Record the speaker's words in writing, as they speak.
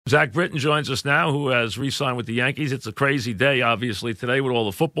Zach Britton joins us now, who has re-signed with the Yankees. It's a crazy day, obviously, today with all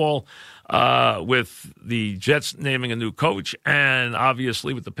the football, with the Jets naming a new coach, and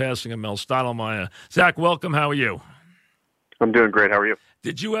obviously with the passing of Mel Stottlemyre. Zach, welcome. How are you? I'm doing great. How are you?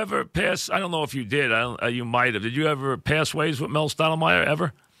 Did you ever pass? I don't know if you did. You might have. Did you ever pass ways with Mel Stottlemyre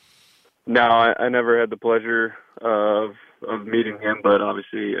ever? No, I never had the pleasure of meeting him, but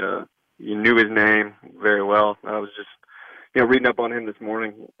obviously you knew his name very well. I was just reading up on him this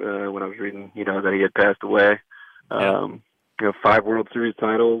morning when I was reading that he had passed away. 5 World Series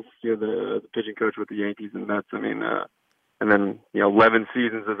titles. The pitching coach with the Yankees and Mets. And then 11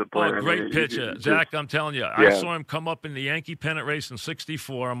 seasons as a player. Great pitcher, Zach. I'm telling you, I saw him come up in the Yankee pennant race in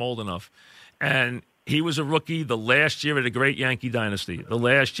 '64. I'm old enough, and he was a rookie the last year of the great Yankee dynasty. The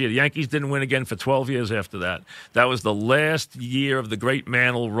last year. The Yankees didn't win again for 12 years after that. That was the last year of the great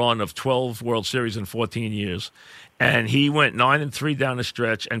Mantle run of 12 World Series in 14 years. And he went 9-3 down the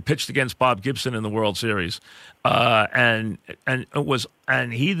stretch and pitched against Bob Gibson in the World Series. And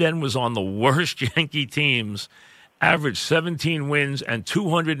he then was on the worst Yankee teams, averaged 17 wins and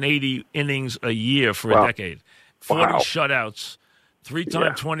 280 innings a year for a decade. 40 shutouts.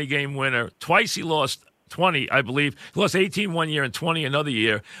 3-time 20-game winner. Twice he lost 20, I believe. He lost 18 one year and 20 another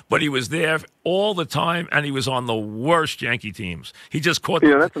year, but he was there all the time, and he was on the worst Yankee teams. He just caught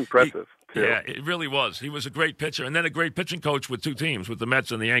that's impressive. It really was. He was a great pitcher, and then a great pitching coach with 2 teams, with the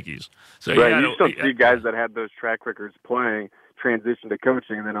Mets and the Yankees. So you still see guys that had those track records playing transition to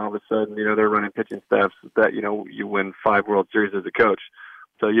coaching, and then all of a sudden, they're running pitching staffs that, you win 5 World Series as a coach.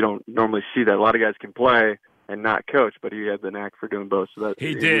 So you don't normally see that. A lot of guys can play and not coach, but he had the knack for doing both. So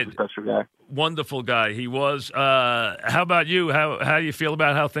he did. He's a special guy. Wonderful guy. He was. How about you? How do you feel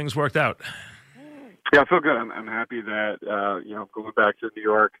about how things worked out? Yeah, I feel good. I'm happy that, going back to New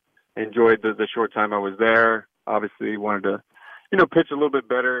York, enjoyed the short time I was there. Obviously wanted to, pitch a little bit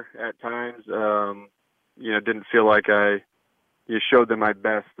better at times. Didn't feel like I showed them my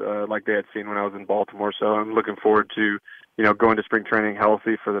best like they had seen when I was in Baltimore. So I'm looking forward to, going to spring training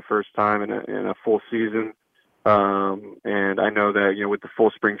healthy for the first time in a full season. And I know that, with the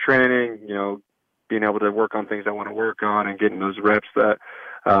full spring training, being able to work on things I want to work on and getting those reps, that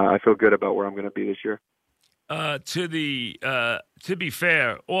I feel good about where I'm going to be this year. To be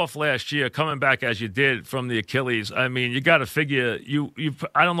fair, off last year, coming back as you did from the Achilles, you got to figure you.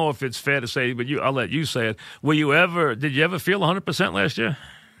 I don't know if it's fair to say, but I'll let you say it. Did you ever feel 100% last year?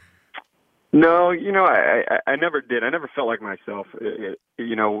 No, I never did. I never felt like myself. The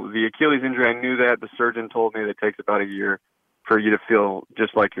Achilles injury, I knew that. The surgeon told me that it takes about a year for you to feel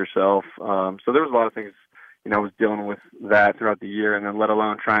just like yourself. So there was a lot of things, I was dealing with that throughout the year, and then let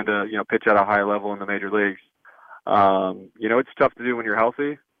alone trying to, pitch at a high level in the major leagues. It's tough to do when you're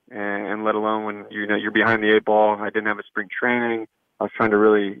healthy, and let alone when you're behind the 8 ball. I didn't have a spring training. I was trying to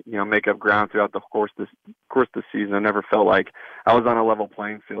really, make up ground throughout the course this season. I never felt like I was on a level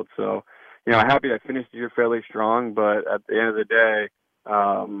playing field. So, happy I finished the year fairly strong, but at the end of the day,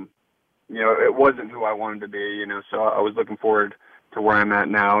 it wasn't who I wanted to be, so I was looking forward to where I'm at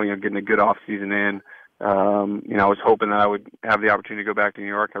now, getting a good off season in. I was hoping that I would have the opportunity to go back to New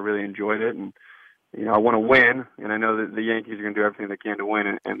York. I really enjoyed it, and I want to win, and I know that the Yankees are going to do everything they can to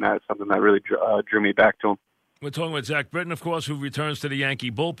win, and that's something that really drew me back to them. We're talking with Zach Britton, of course, who returns to the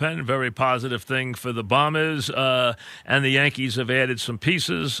Yankee bullpen. Very positive thing for the Bombers. And the Yankees have added some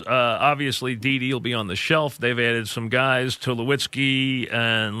pieces. Obviously, Didi will be on the shelf. They've added some guys, Tulowitzki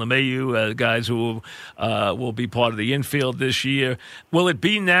and LeMahieu, guys who will be part of the infield this year. Will it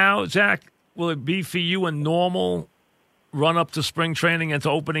be now, Zach? Will it be for you a normal run up to spring training and to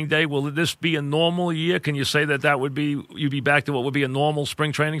opening day? Will this be a normal year? Can you say that would be, you'd be back to what would be a normal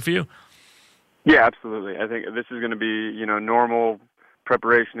spring training for you? Yeah, absolutely. I think this is going to be, normal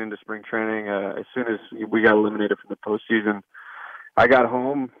preparation into spring training. As soon as we got eliminated from the postseason, I got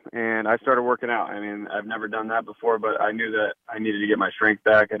home and I started working out. I've never done that before, but I knew that I needed to get my strength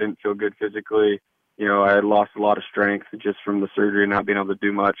back. I didn't feel good physically. I had lost a lot of strength just from the surgery and not being able to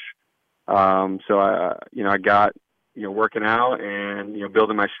do much. So I got, working out and,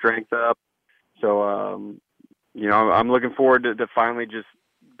 building my strength up. So, I'm looking forward to finally just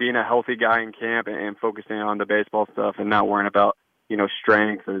being a healthy guy in camp and focusing on the baseball stuff and not worrying about,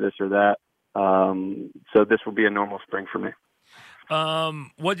 strength or this or that. So this will be a normal spring for me.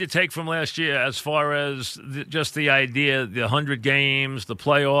 What did you take from last year as far as just the idea, the 100 games, the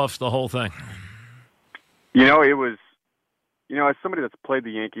playoffs, the whole thing? It was, as somebody that's played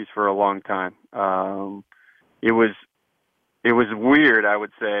the Yankees for a long time, it was weird, I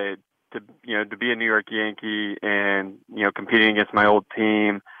would say, to be a New York Yankee and, competing against my old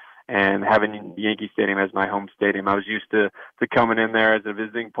team and having Yankee Stadium as my home stadium. I was used to coming in there as a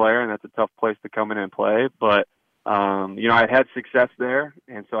visiting player, and that's a tough place to come in and play. But, I had success there,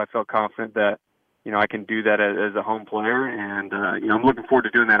 and so I felt confident that, I can do that as a home player. And, I'm looking forward to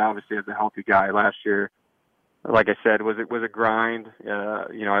doing that, obviously, as a healthy guy. Last year, like I said, was a grind.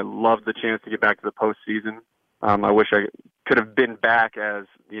 I loved the chance to get back to the postseason. I wish I could have been back as,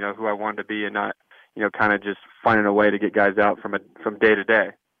 who I wanted to be and not, kind of just finding a way to get guys out from day to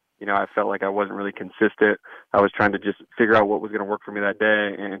day. I felt like I wasn't really consistent. I was trying to just figure out what was going to work for me that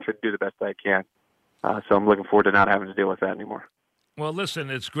day and try to do the best I can. So I'm looking forward to not having to deal with that anymore. Well, listen,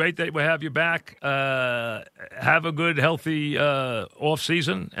 it's great that we have you back. Have a good, healthy off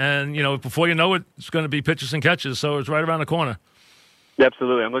season, and before you know it, it's going to be pitches and catches. So it's right around the corner. Yeah,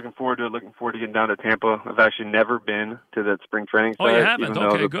 absolutely. I'm looking forward to it. Looking forward to getting down to Tampa. I've actually never been to that spring training site. Oh, you haven't?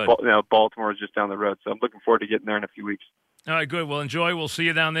 Okay, good. Baltimore is just down the road, so I'm looking forward to getting there in a few weeks. All right, good. Well, enjoy. We'll see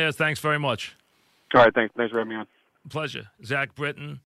you down there. Thanks very much. All right, thanks. Thanks for having me on. Pleasure. Zach Britton.